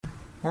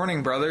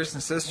Morning, brothers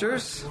and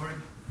sisters.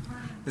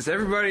 Is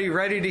everybody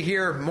ready to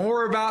hear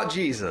more about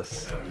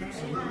Jesus?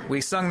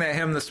 We sung that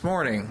hymn this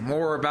morning,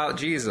 More About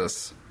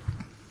Jesus.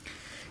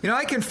 You know,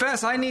 I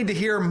confess I need to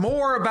hear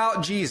more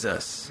about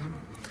Jesus.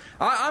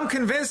 I'm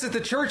convinced that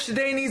the church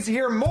today needs to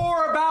hear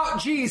more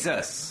about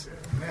Jesus.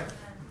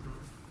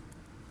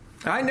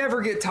 I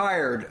never get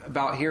tired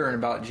about hearing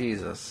about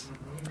Jesus.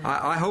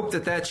 I hope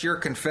that that's your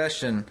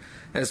confession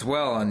as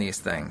well on these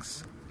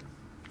things.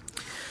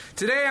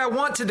 Today I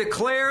want to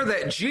declare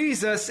that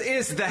Jesus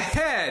is the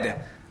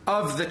head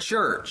of the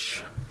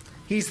church.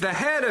 He's the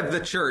head of the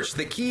church.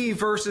 The key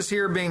verses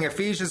here being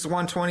Ephesians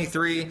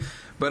 1:23,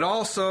 but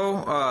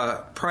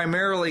also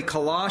primarily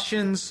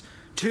Colossians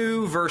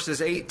 2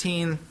 verses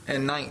 18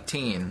 and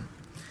 19.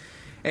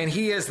 And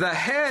he is the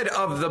head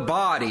of the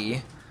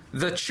body,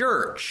 the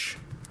church,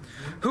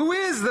 who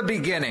is the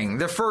beginning,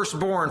 the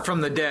firstborn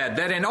from the dead,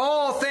 that in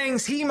all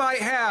things he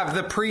might have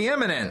the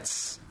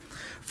preeminence.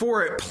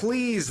 For it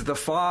pleased the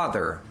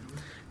Father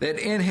that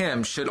in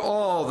him should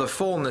all the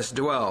fullness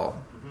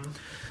dwell.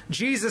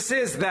 Jesus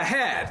is the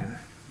head.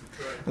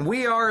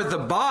 We are the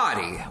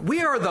body.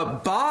 We are the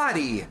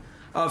body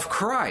of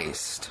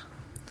Christ.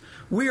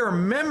 We are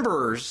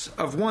members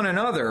of one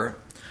another,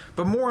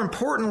 but more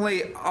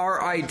importantly,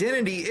 our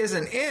identity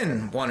isn't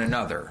in one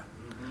another.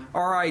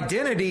 Our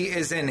identity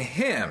is in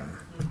him.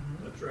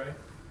 That's right.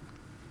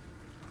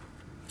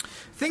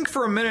 Think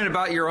for a minute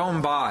about your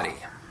own body.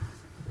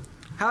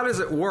 How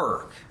does it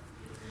work?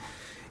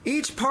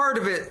 Each part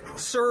of it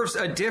serves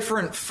a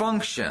different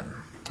function.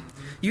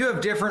 You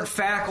have different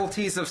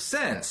faculties of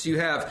sense. You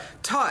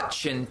have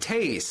touch and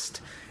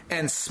taste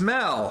and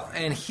smell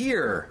and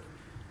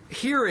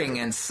hearing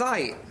and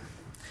sight.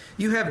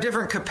 You have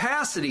different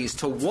capacities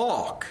to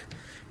walk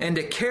and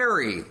to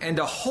carry and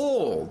to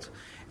hold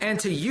and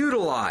to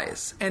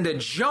utilize and to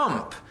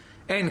jump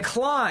and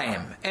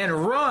climb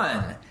and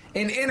run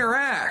and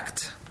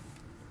interact.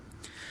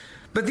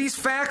 But these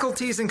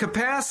faculties and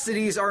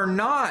capacities are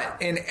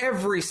not in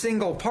every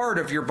single part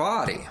of your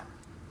body.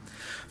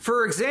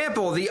 For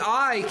example, the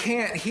eye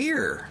can't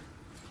hear,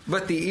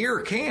 but the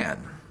ear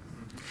can.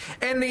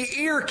 And the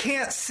ear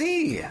can't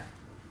see,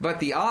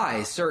 but the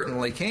eye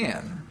certainly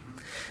can.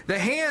 The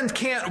hand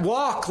can't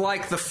walk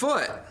like the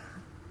foot,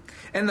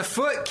 and the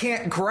foot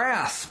can't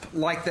grasp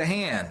like the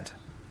hand.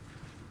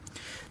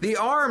 The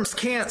arms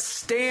can't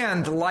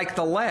stand like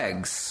the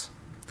legs,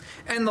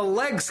 and the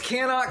legs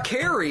cannot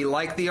carry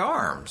like the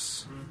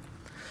arms.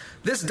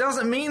 This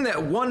doesn't mean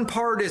that one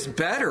part is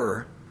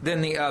better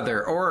than the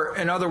other, or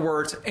in other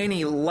words,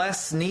 any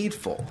less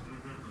needful.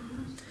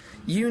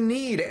 You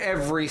need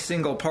every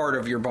single part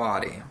of your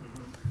body.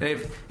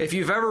 If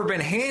you've ever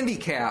been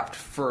handicapped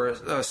for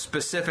a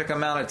specific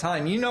amount of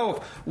time, you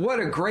know what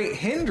a great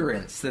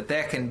hindrance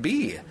that can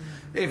be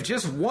if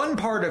just one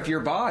part of your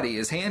body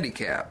is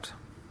handicapped.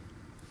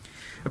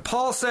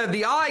 Paul said,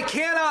 the eye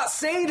cannot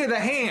say to the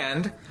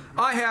hand,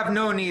 I have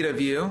no need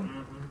of you.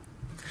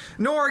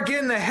 Nor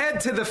again the head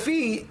to the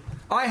feet,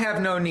 I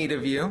have no need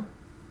of you.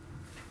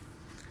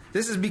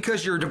 This is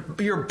because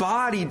your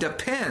body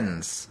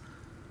depends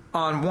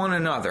on one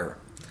another.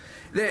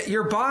 That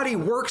your body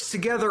works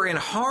together in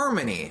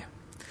harmony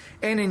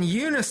and in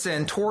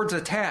unison towards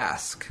a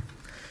task.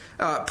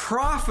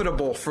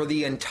 Profitable for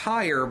the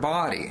entire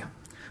body.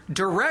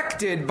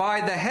 Directed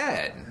by the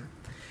head.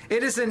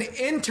 It is an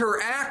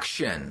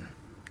interaction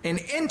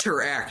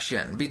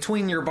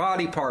between your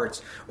body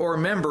parts or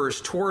members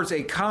towards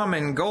a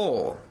common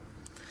goal.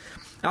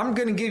 I'm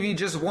going to give you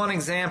just one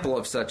example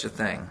of such a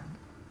thing.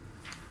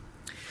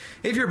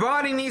 If your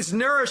body needs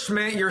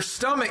nourishment, your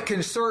stomach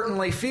can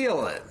certainly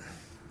feel it.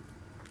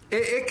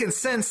 It can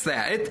sense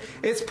that.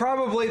 It's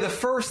probably the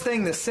first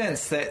thing to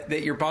sense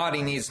that your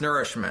body needs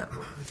nourishment.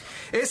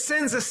 It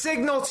sends a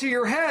signal to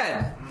your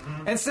head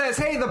and says,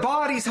 hey, the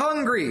body's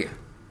hungry.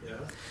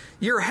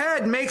 Your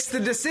head makes the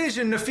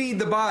decision to feed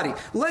the body.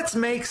 Let's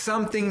make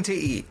something to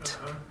eat.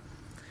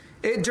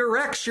 It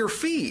directs your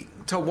feet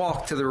to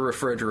walk to the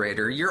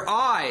refrigerator. Your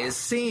eyes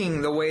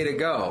seeing the way to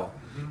go,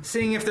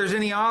 seeing if there's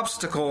any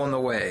obstacle in the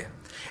way.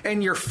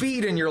 And your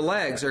feet and your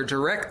legs are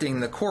directing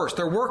the course.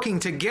 They're working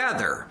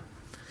together.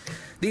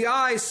 The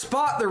eyes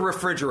spot the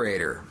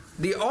refrigerator.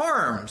 The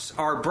arms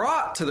are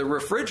brought to the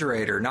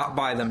refrigerator, not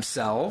by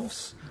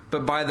themselves,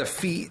 but by the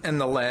feet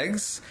and the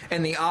legs,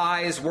 and the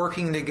eyes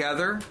working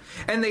together.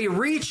 And they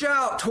reach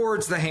out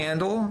towards the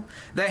handle.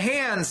 The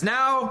hands,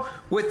 now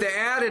with the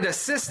added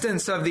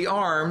assistance of the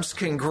arms,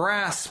 can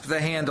grasp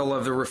the handle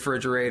of the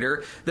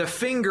refrigerator, the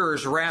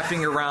fingers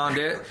wrapping around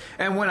it.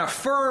 And when a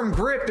firm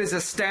grip is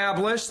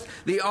established,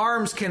 the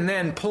arms can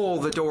then pull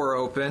the door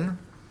open.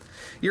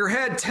 Your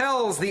head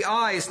tells the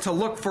eyes to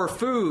look for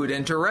food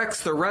and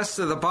directs the rest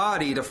of the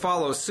body to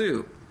follow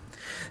suit.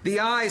 The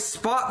eyes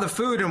spot the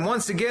food, and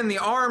once again the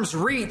arms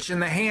reach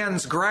and the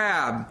hands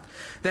grab.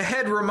 The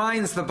head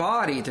reminds the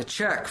body to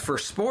check for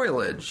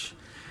spoilage,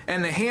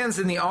 and the hands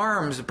and the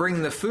arms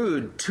bring the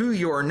food to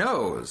your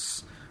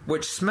nose,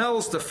 which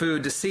smells the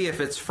food to see if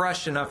it's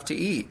fresh enough to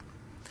eat.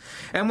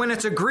 And when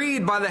it's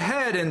agreed by the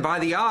head and by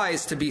the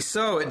eyes to be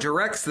so, it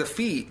directs the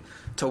feet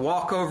to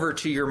walk over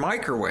to your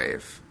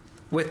microwave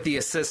with the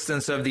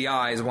assistance of the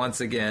eyes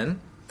once again,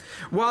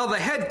 while the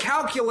head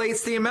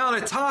calculates the amount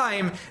of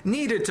time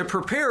needed to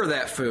prepare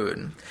that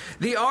food.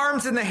 The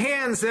arms and the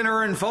hands then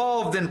are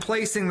involved in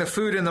placing the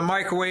food in the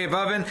microwave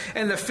oven,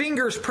 and the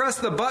fingers press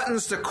the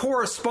buttons to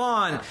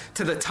correspond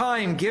to the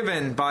time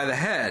given by the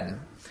head.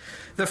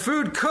 The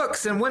food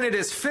cooks, and when it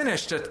is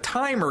finished, a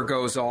timer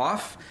goes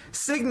off,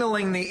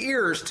 signaling the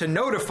ears to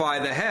notify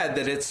the head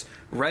that it's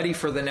ready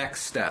for the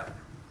next step.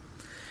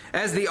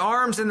 As the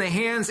arms and the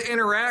hands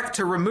interact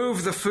to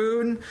remove the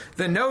food,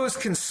 the nose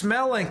can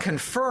smell and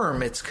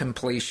confirm its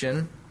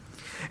completion.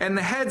 And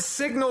the head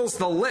signals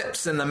the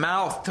lips and the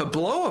mouth to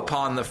blow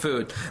upon the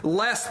food,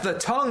 lest the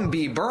tongue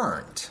be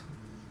burnt.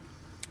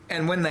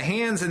 And when the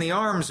hands and the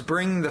arms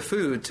bring the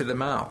food to the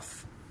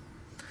mouth,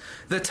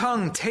 the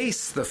tongue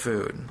tastes the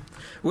food,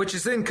 which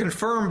is then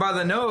confirmed by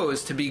the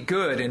nose to be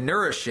good and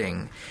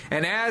nourishing.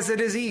 And as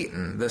it is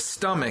eaten, the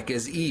stomach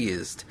is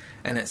eased,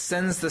 and it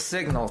sends the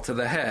signal to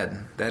the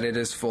head that it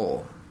is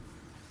full.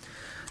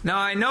 Now,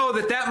 I know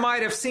that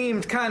might have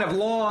seemed kind of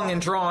long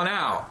and drawn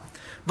out.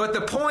 But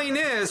the point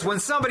is, when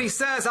somebody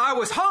says, I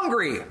was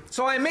hungry,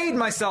 so I made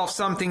myself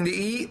something to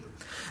eat,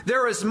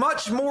 there is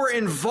much more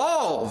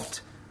involved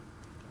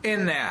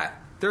in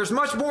that. There's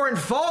much more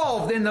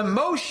involved in the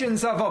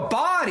motions of a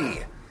body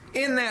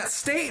in that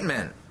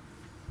statement.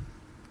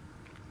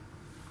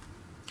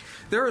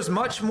 There is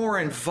much more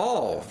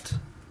involved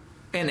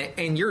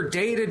in your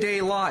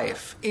day-to-day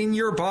life, in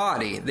your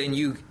body,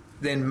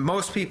 than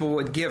most people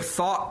would give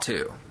thought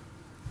to.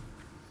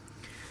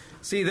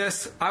 See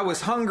this, I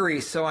was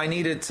hungry, so I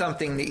needed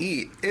something to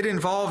eat. It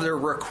involved a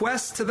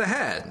request to the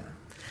head,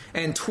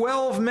 and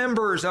 12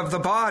 members of the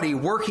body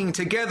working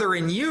together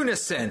in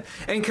unison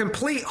and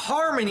complete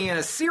harmony in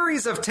a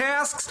series of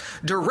tasks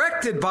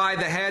directed by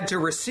the head to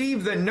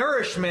receive the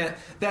nourishment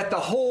that the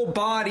whole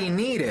body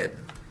needed.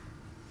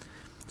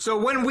 So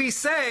when we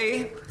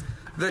say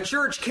the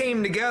church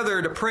came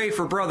together to pray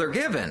for Brother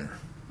Given,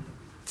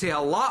 see, a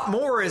lot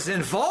more is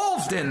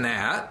involved in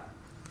that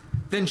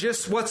than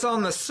just what's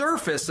on the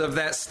surface of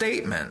that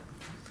statement.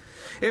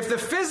 If the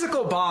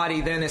physical body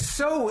then is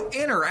so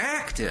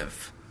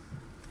interactive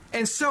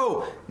and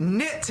so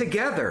knit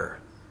together,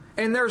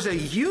 and there's a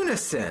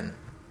unison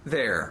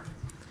there,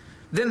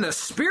 then the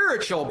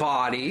spiritual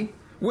body,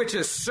 which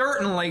is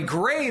certainly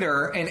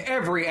greater in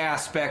every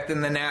aspect than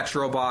the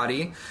natural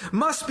body,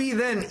 must be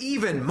then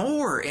even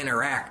more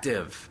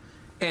interactive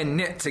and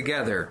knit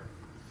together.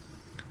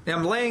 Now,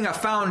 I'm laying a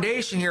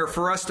foundation here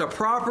for us to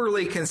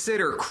properly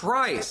consider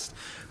Christ,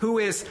 who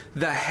is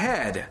the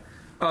head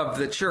of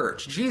the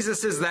church.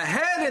 Jesus is the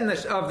head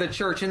of the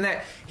church in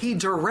that he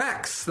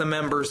directs the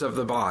members of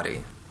the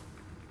body.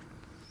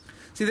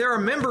 See, there are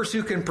members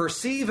who can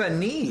perceive a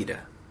need.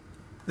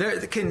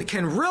 They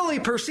can really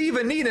perceive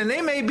a need, and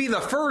they may be the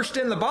first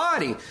in the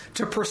body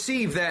to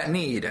perceive that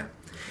need.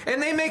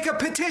 And they make a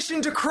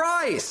petition to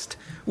Christ,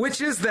 which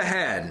is the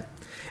head.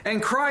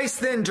 And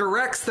Christ then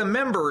directs the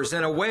members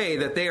in a way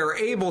that they are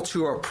able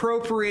to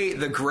appropriate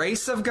the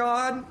grace of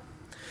God,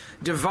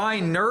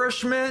 divine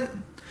nourishment,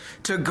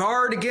 to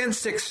guard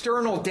against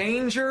external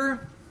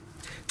danger,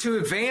 to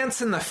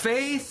advance in the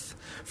faith,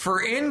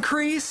 for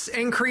increase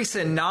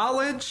in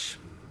knowledge.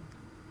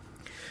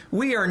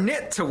 We are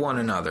knit to one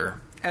another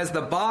as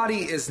the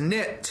body is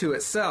knit to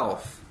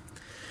itself.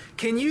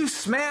 Can you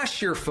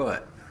smash your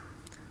foot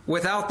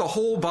without the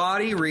whole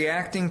body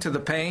reacting to the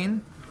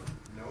pain?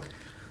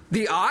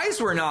 The eyes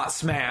were not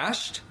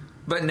smashed,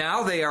 but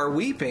now they are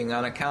weeping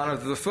on account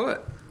of the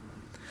foot.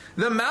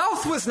 The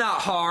mouth was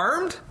not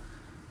harmed,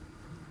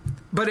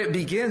 but it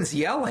begins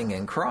yelling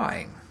and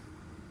crying.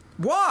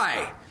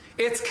 Why?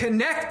 It's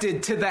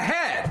connected to the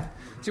head.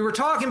 See, we're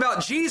talking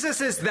about Jesus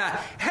is the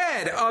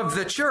head of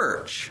the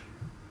church.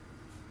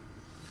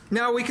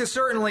 Now, we could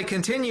certainly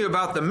continue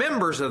about the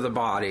members of the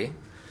body,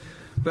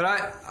 but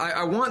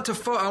I want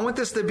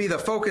this to be the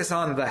focus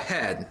on the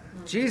head.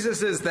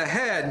 Jesus is the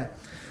head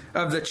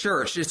of the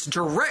church.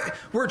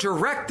 We're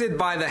directed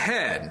by the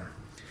head.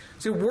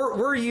 See,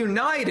 we're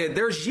united.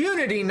 There's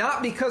unity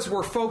not because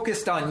we're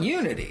focused on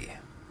unity.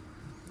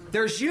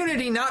 There's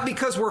unity not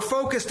because we're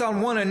focused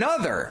on one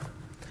another.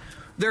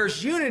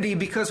 There's unity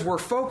because we're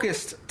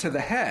focused to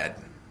the head.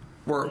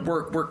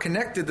 We're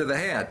connected to the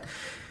head.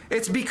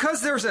 It's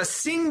because there's a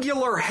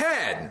singular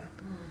head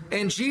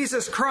in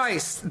Jesus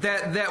Christ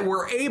that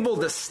we're able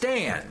to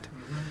stand.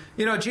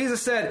 You know,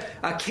 Jesus said,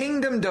 a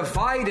kingdom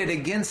divided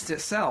against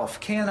itself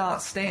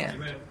cannot stand.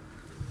 Amen.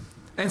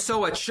 And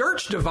so a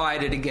church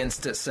divided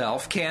against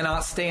itself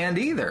cannot stand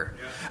either.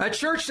 Yeah. A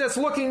church that's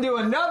looking to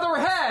another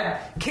head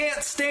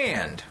can't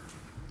stand.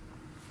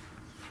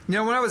 You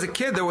know, when I was a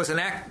kid, there was an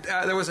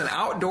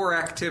outdoor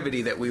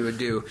activity that we would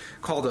do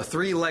called a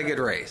three-legged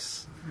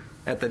race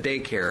at the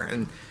daycare.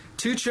 And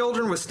two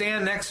children would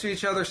stand next to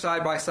each other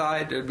side by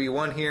side. There would be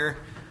one here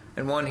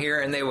and one here.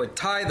 And they would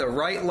tie the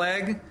right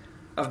leg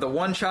of the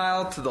one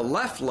child to the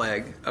left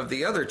leg of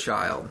the other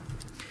child.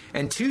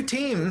 and two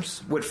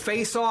teams would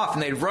face off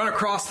and they'd run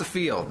across the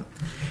field.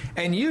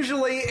 And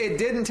usually it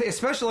didn't,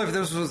 especially if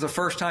this was the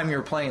first time you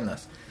were playing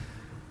this,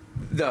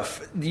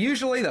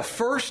 usually the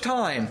first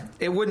time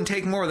it wouldn't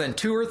take more than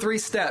 2 or 3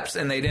 steps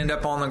and they'd end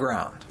up on the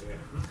ground.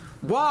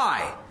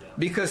 Why?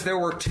 Because there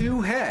were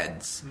two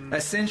heads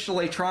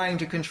essentially trying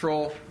to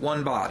control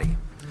one body.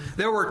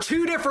 There were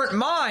two different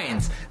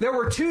minds. There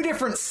were two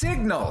different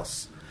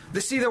signals.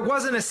 See, there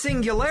wasn't a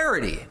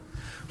singularity.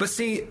 But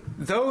see,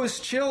 those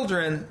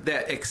children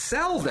that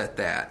excelled at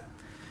that,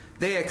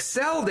 they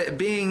excelled at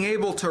being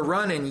able to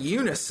run in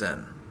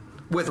unison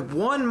with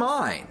one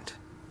mind.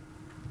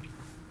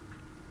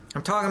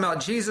 I'm talking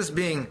about Jesus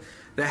being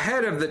the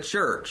head of the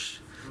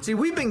church. See,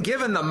 we've been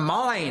given the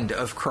mind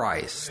of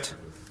Christ.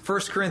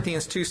 1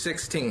 Corinthians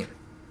 2:16.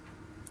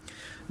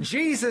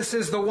 Jesus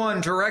is the one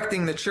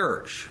directing the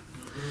church.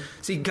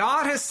 See,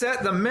 God has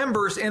set the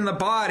members in the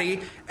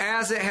body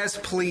as it has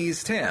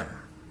pleased him.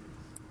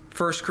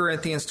 1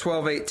 Corinthians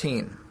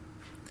 12:18.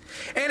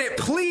 And it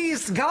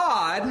pleased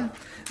God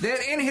that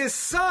in his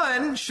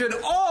Son should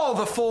all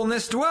the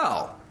fullness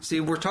dwell. See,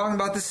 we're talking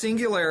about the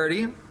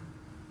singularity.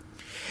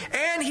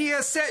 And he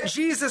has set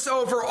Jesus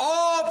over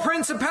all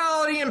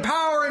principality and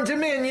power and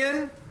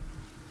dominion.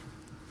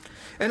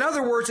 In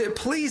other words, it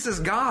pleases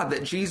God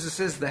that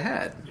Jesus is the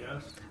head.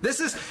 Yes.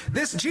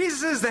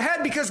 Jesus is the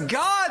head because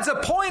God's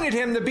appointed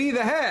him to be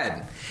the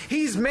head.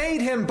 He's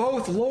made him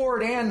both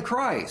Lord and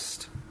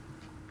Christ.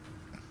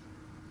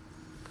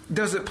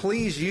 Does it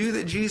please you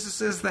that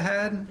Jesus is the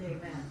head?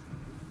 Amen.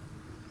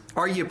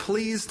 Are you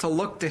pleased to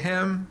look to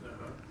him?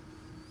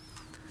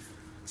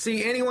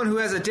 See, anyone who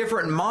has a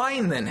different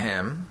mind than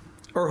him,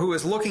 or who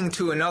is looking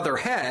to another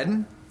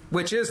head,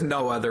 which is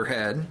no other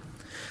head,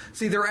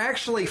 see, they're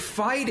actually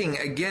fighting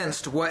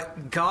against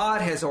what God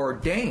has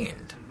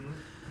ordained.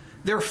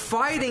 They're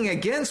fighting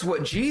against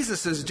what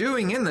Jesus is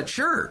doing in the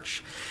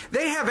church.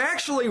 They have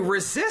actually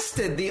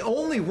resisted the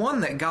only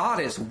one that God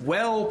is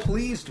well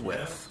pleased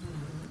with.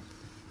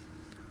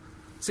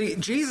 See,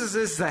 Jesus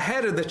is the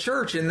head of the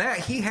church in that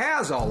he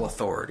has all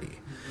authority.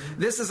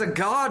 This is a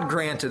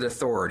God-granted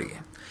authority.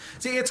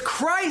 See, it's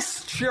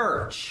Christ's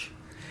church.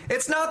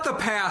 It's not the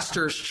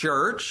pastor's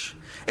church.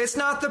 It's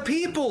not the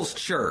people's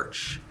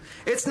church.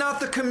 It's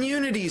not the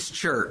community's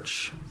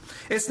church.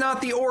 It's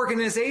not the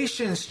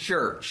organization's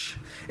church.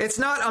 It's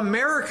not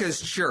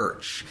America's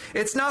church.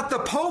 It's not the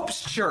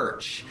Pope's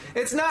church.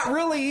 It's not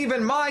really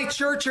even my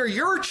church or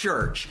your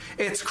church.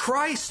 It's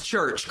Christ's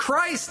church.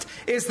 Christ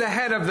is the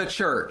head of the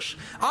church.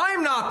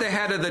 I'm not the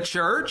head of the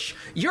church.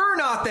 You're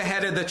not the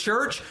head of the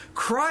church.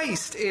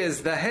 Christ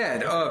is the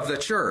head of the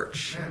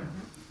church.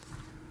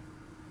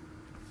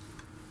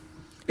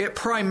 It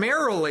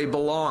primarily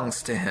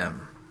belongs to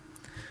him.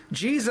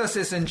 Jesus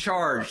is in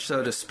charge,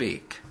 so to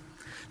speak.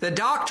 The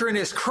doctrine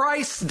is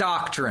Christ's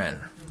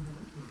doctrine.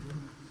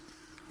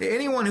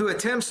 Anyone who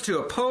attempts to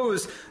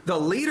oppose the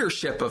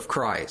leadership of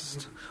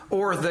Christ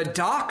or the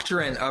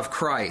doctrine of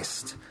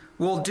Christ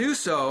will do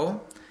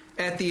so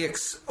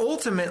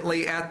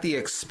ultimately at the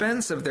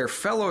expense of their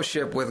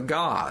fellowship with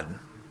God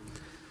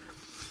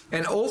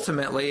and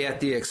ultimately at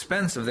the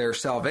expense of their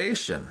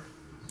salvation.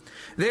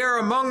 They are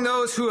among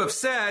those who have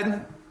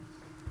said,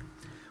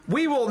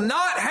 "We will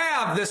not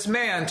have this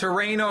man to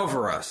reign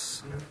over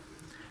us."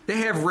 They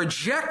have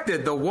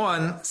rejected the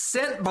one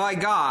sent by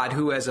God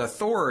who has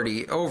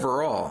authority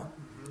over all.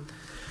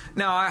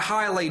 Now, I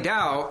highly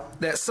doubt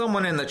that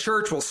someone in the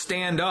church will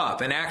stand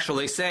up and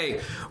actually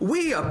say,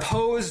 "We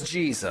oppose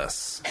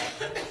Jesus."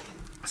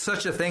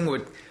 Such a thing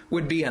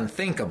would be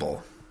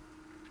unthinkable.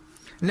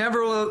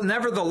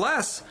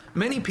 Nevertheless,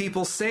 many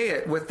people say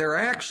it with their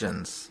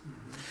actions.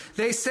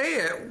 They say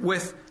it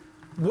with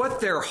what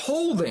they're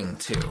holding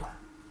to.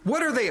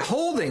 What are they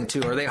holding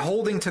to? Are they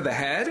holding to the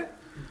head?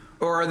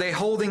 Or are they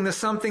holding to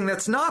something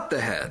that's not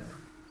the head?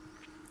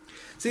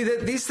 See,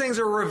 that these things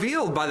are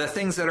revealed by the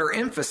things that are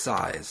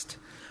emphasized,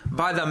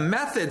 by the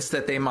methods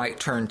that they might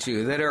turn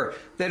to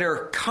that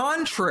are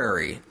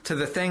contrary to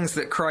the things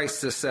that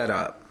Christ has set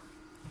up.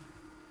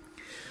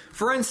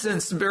 For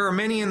instance, there are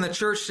many in the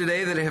church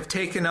today that have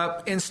taken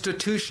up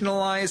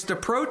institutionalized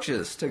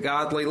approaches to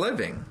godly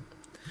living,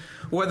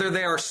 whether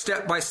they are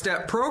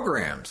step-by-step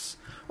programs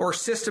or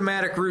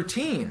systematic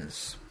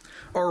routines,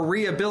 or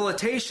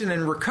rehabilitation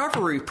and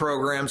recovery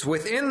programs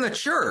within the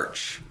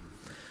church.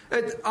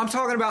 I'm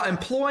talking about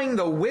employing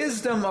the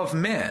wisdom of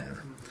men,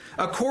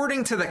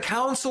 according to the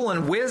counsel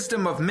and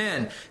wisdom of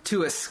men,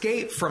 to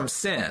escape from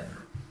sin.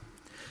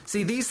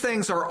 See, these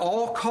things are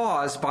all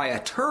caused by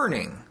a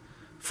turning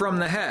from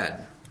the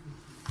head.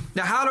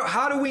 Now,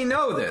 how do we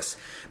know this?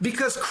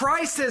 Because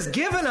Christ has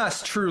given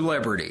us true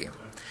liberty.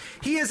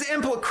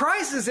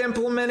 Christ has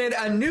implemented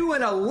a new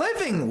and a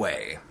living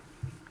way.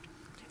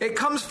 It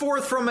comes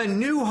forth from a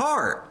new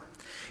heart.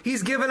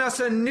 He's given us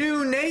a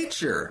new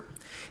nature.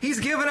 He's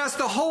given us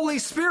the Holy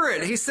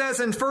Spirit. He says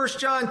in 1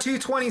 John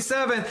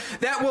 2:27,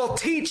 that will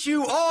teach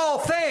you all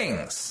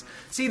things.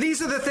 See, these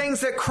are the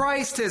things that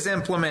Christ has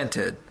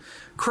implemented.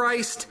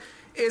 Christ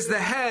is the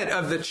head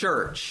of the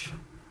church.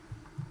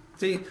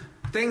 See,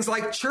 things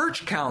like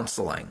church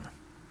counseling.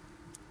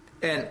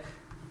 And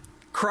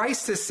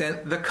Christ has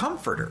sent the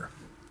Comforter.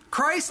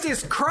 Christ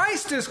is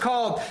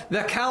called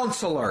the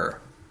Counselor.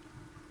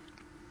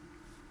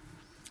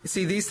 You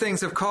see, these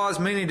things have caused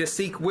many to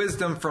seek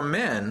wisdom from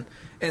men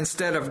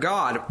instead of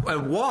God.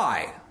 And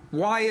why?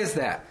 Why is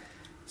that?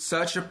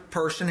 Such a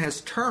person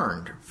has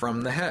turned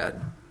from the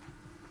head.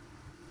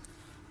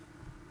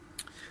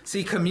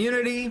 See,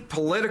 community,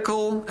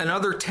 political, and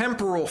other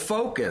temporal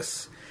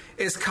focus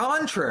is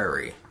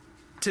contrary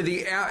to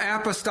the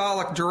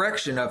apostolic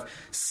direction of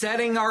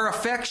setting our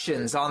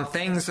affections on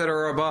things that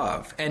are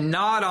above and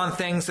not on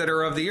things that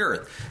are of the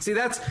earth. See,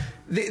 that's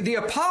the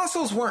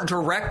apostles weren't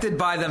directed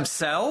by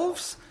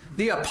themselves.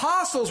 The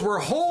apostles were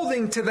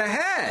holding to the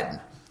head.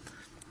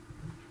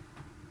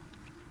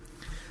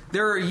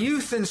 There are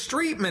youth and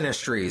street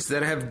ministries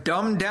that have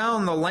dumbed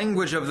down the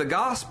language of the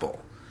gospel.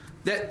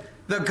 That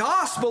the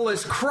gospel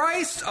is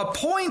Christ's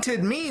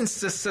appointed means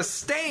to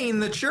sustain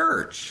the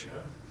church.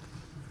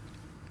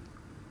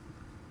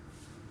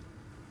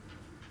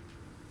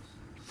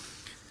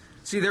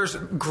 See, there's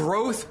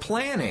growth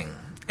planning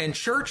and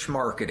church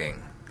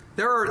marketing.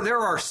 There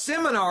are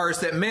seminars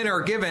that men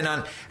are given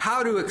on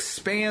how to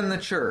expand the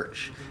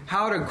church,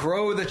 how to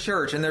grow the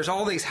church, and there's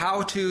all these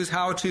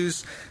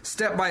how-tos,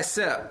 step by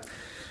step.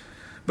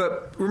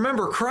 But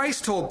remember,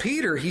 Christ told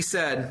Peter, he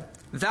said,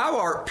 "Thou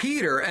art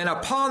Peter, and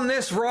upon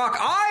this rock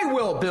I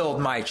will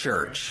build my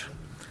church."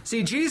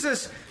 See,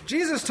 Jesus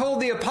told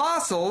the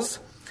apostles,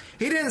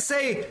 he didn't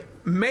say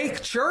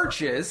make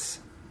churches.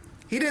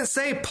 He didn't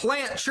say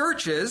plant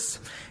churches.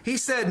 He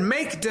said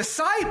make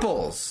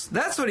disciples.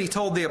 That's what he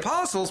told the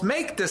apostles,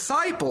 make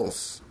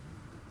disciples.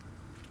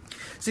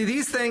 See,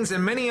 these things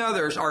and many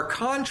others are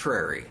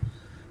contrary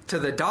to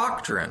the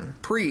doctrine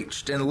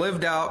preached and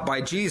lived out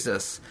by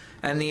Jesus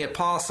and the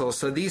apostles.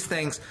 So these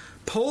things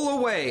pull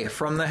away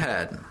from the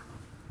head.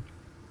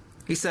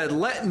 He said,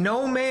 let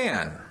no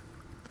man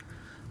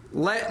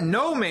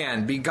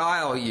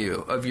beguile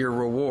you of your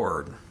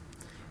reward.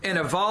 In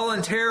a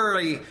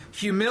voluntary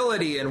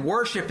humility and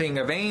worshiping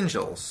of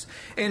angels,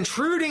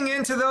 intruding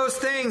into those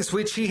things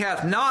which he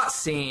hath not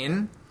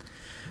seen,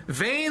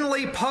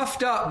 vainly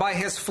puffed up by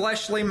his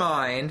fleshly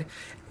mind,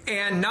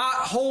 and not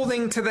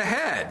holding to the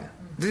head.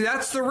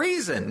 That's the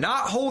reason,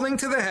 not holding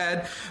to the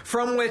head,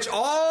 from which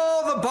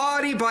all the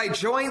body by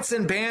joints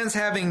and bands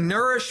having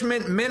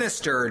nourishment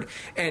ministered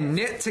and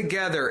knit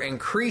together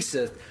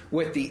increaseth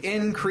with the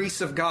increase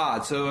of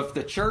God. So if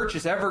the church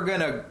is ever going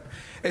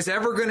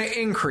to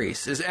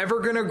increase, is ever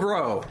going to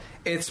grow,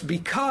 it's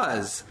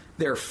because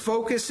they're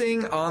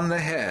focusing on the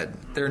head.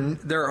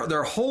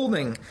 They're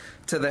holding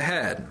to the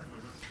head.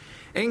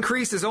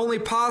 Increase is only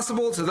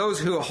possible to those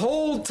who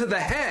hold to the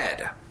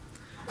head,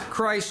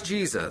 Christ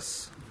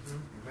Jesus.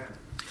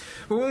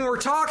 But when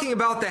we're talking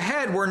about the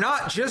head, we're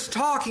not just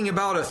talking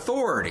about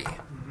authority.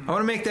 I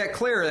want to make that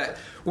clear, that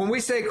when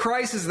we say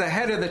Christ is the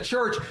head of the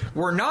church,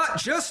 we're not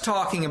just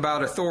talking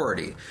about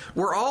authority.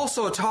 We're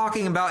also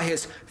talking about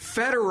his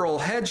federal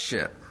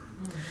headship.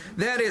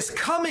 That is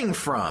coming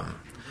from,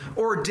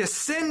 or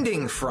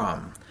descending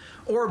from,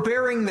 or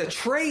bearing the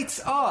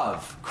traits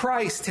of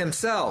Christ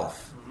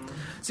himself.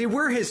 See,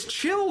 we're his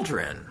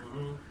children.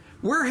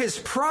 We're his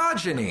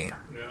progeny.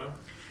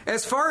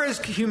 As far as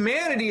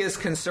humanity is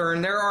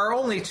concerned, there are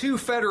only two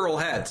federal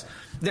heads.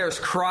 There's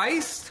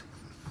Christ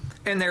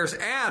and there's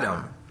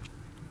Adam.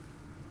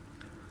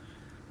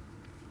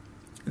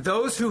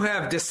 Those who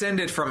have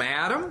descended from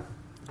Adam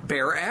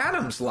bear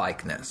Adam's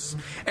likeness.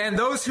 And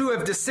those who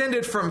have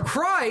descended from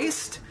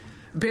Christ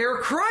bear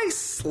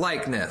Christ's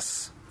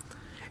likeness.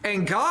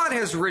 And God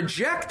has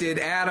rejected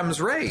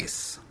Adam's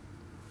race.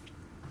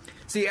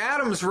 See,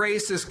 Adam's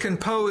race is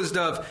composed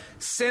of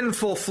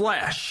sinful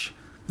flesh.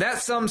 That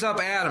sums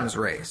up Adam's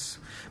race.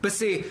 But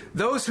see,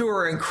 those who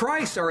are in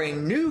Christ are a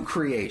new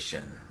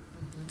creation.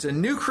 It's a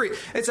new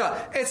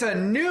it's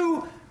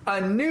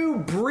a new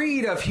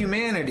breed of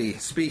humanity,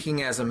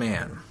 speaking as a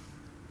man.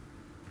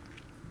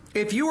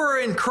 If you are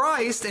in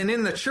Christ and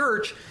in the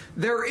church,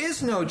 there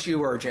is no Jew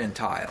or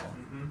Gentile.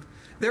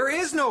 There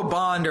is no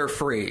bond or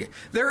free.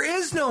 There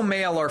is no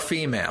male or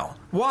female.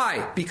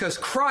 Why? Because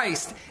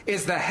Christ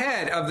is the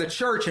head of the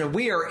church and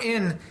we are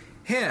in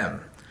him.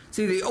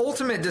 See, the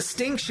ultimate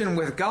distinction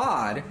with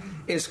God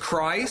is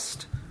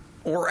Christ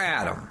or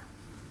Adam.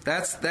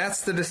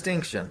 That's the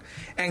distinction.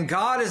 And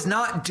God is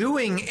not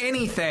doing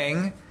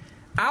anything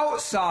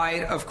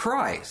outside of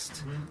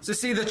Christ. So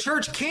see, the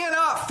church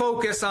cannot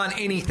focus on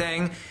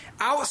anything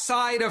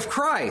outside of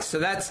Christ. So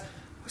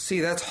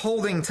that's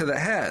holding to the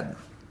head.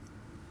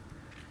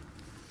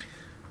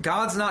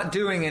 God's not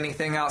doing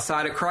anything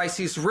outside of Christ.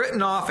 He's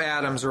written off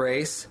Adam's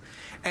race,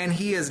 and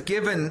he has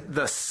given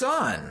the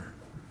Son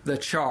the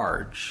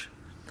charge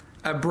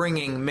of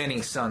bringing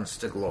many sons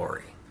to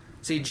glory.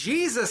 See,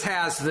 Jesus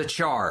has the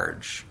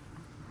charge.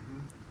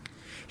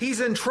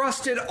 He's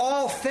entrusted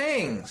all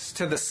things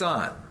to the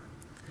Son.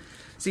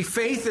 See,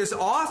 faith is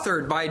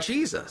authored by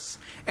Jesus,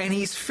 and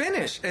he's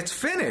finished. It's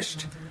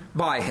finished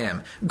by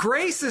him.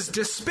 Grace is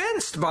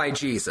dispensed by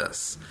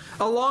Jesus,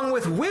 along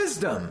with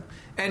wisdom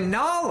and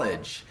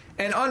knowledge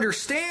and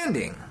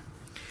understanding.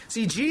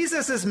 See,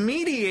 Jesus is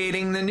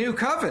mediating the new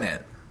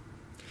covenant.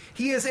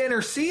 He is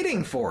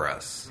interceding for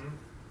us.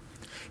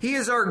 He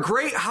is our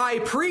great high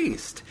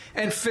priest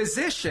and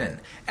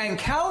physician and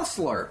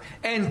counselor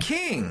and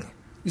king.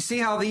 You see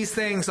how these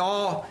things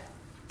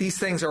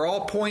are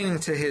all pointing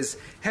to his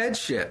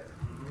headship.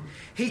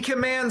 He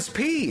commands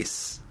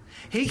peace.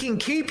 He can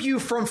keep you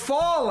from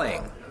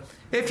falling.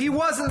 If he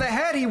wasn't the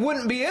head, he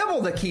wouldn't be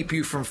able to keep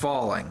you from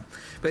falling.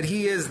 But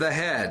he is the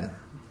head.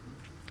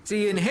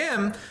 See, in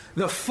him,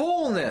 the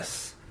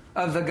fullness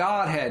of the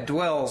Godhead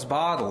dwells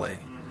bodily.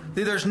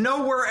 There's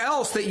nowhere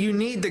else that you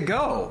need to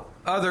go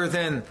other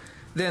than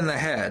the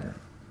head.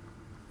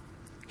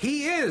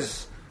 He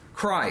is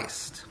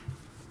Christ,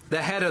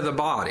 the head of the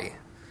body,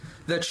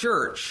 the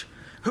church,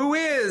 who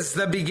is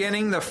the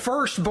beginning, the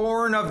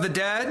firstborn of the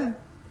dead,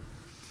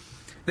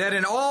 that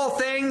in all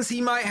things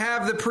he might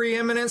have the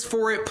preeminence,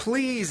 for it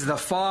pleased the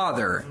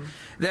Father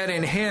that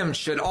in him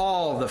should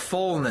all the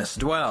fullness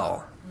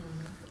dwell.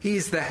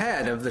 He's the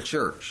head of the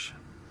church.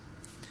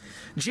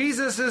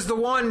 Jesus is the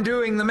one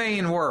doing the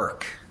main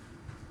work.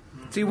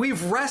 See,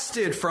 we've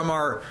rested from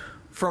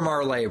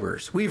our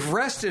labors. We've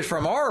rested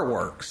from our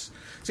works.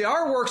 See,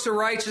 our works of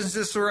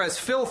righteousness are as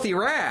filthy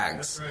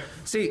rags. Right.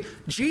 See,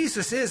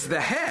 Jesus is the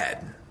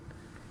head.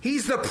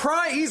 He's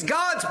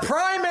God's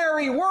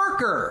primary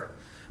worker.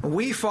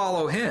 We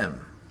follow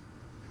him.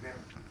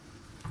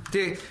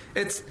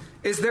 Is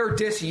there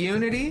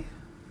disunity?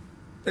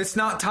 It's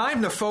not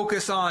time to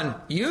focus on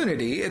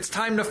unity. It's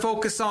time to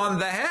focus on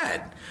the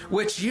head,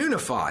 which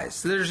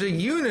unifies. There's a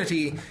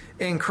unity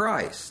in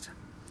Christ.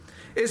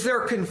 Is there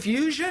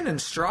confusion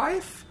and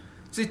strife?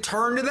 See,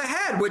 turn to the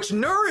head, which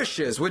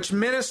nourishes, which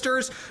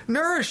ministers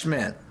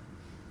nourishment.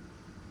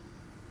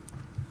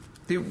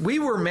 We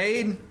were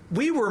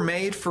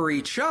made for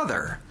each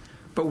other,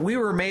 but we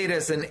were made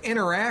as an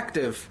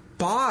interactive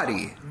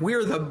body.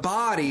 We're the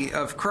body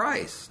of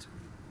Christ.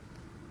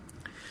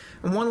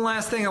 And one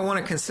last thing I want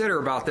to consider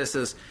about this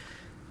is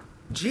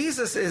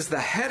Jesus is the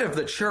head of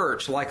the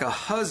church like a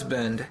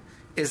husband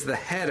is the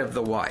head of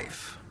the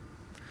wife.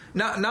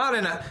 Not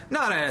in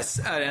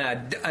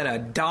a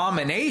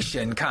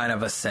domination kind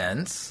of a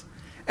sense,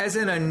 as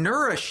in a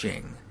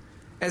nourishing,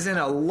 as in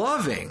a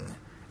loving,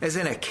 as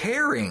in a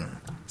caring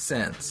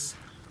sense.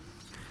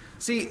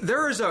 See,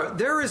 there is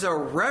a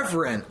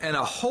reverent and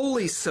a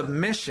holy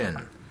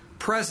submission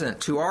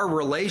present to our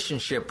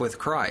relationship with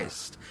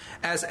Christ,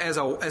 as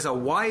a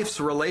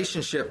wife's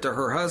relationship to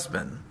her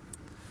husband.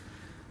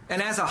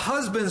 And as a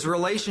husband's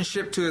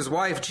relationship to his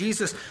wife,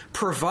 Jesus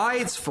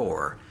provides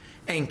for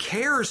and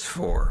cares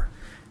for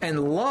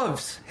and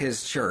loves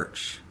his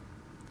church.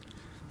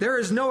 There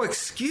is no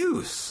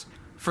excuse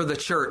for the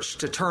church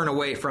to turn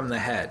away from the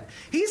head.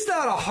 He's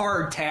not a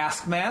hard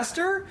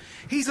taskmaster.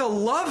 He's a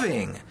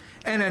loving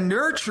and a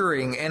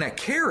nurturing and a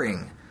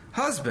caring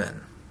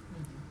husband.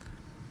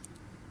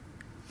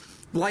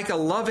 Like a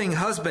loving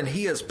husband,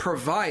 he has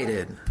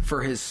provided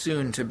for his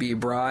soon-to-be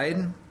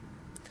bride.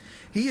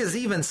 He has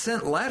even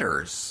sent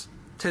letters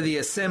to the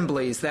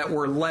assemblies that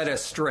were led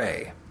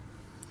astray,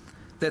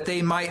 that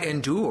they might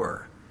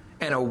endure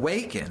and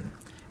awaken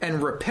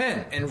and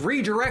repent and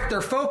redirect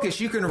their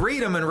focus. You can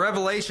read them in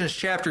Revelation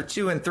chapter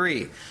 2 and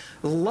 3.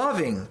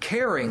 Loving,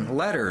 caring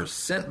letters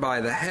sent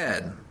by the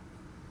head.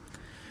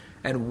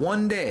 And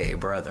one day,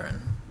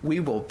 brethren,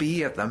 we will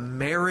be at the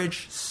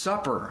marriage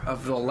supper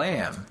of the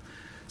Lamb.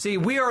 See,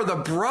 we are the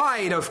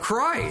bride of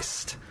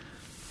Christ.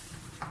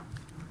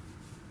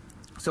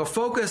 So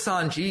focus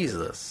on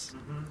Jesus.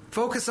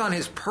 Focus on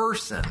his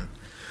person.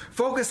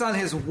 Focus on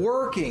his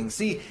working.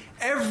 See,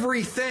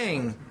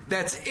 everything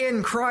that's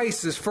in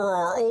Christ is for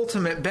our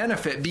ultimate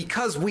benefit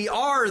because we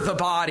are the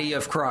body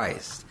of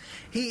Christ.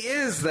 He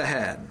is the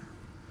head.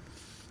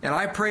 And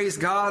I praise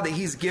God that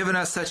he's given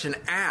us such an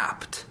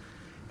apt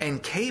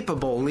and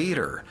capable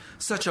leader,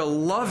 such a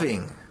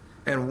loving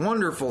and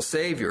wonderful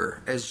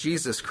Savior as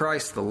Jesus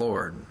Christ the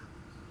Lord.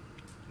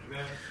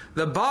 Amen.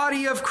 The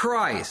body of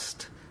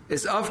Christ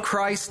is of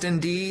Christ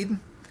indeed,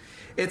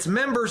 its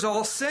members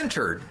all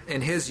centered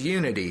in his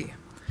unity.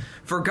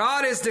 For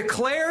God has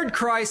declared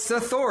Christ's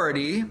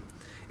authority,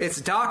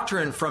 its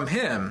doctrine from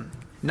him,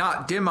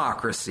 not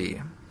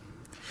democracy.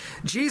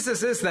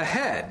 Jesus is the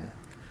head,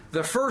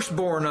 the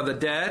firstborn of the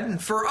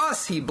dead. For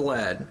us he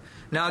bled.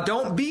 Now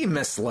don't be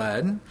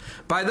misled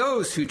by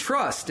those who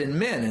trust in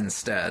men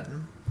instead.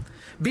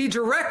 Be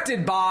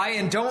directed by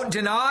and don't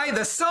deny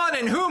the Son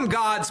in whom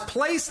God's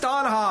placed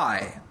on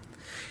high.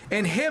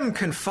 In him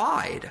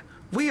confide,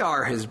 we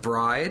are his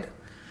bride,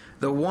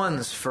 the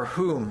ones for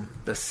whom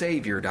the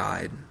Savior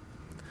died.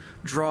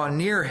 Draw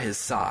near his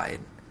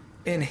side,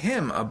 in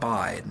him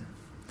abide.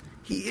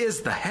 He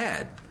is the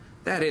head,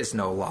 that is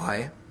no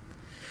lie.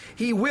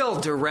 He will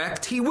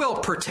direct, he will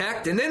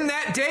protect, and in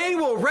that day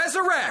will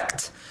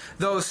resurrect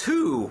those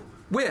who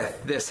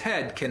with this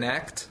head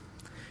connect.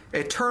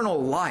 Eternal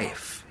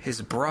life,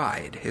 his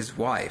bride, his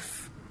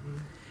wife.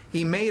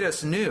 He made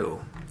us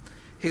new.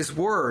 His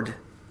word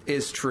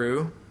is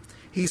true.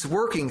 He's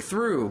working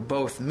through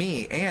both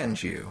me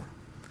and you.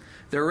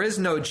 There is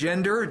no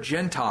gender,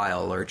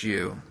 Gentile or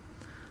Jew,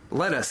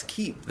 Let us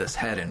keep this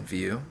head in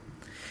view.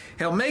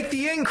 He'll make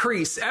the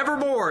increase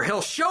evermore.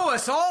 He'll show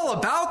us all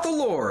about the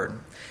Lord.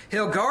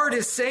 He'll guard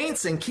his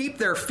saints and keep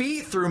their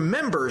feet. Through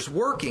members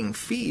working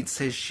feeds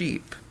his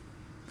sheep.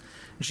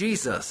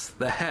 Jesus,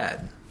 the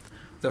head,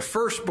 the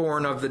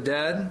firstborn of the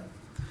dead.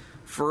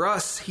 For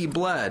us he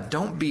bled.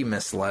 Don't be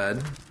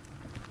misled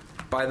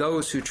by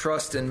those who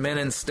trust in men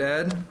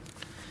instead.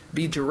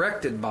 Be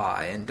directed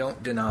by and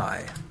don't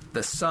deny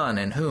the Son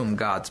in whom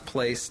God's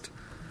placed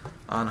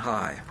on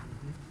high.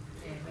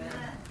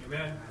 Amen.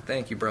 Amen.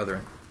 Thank you,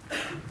 brethren.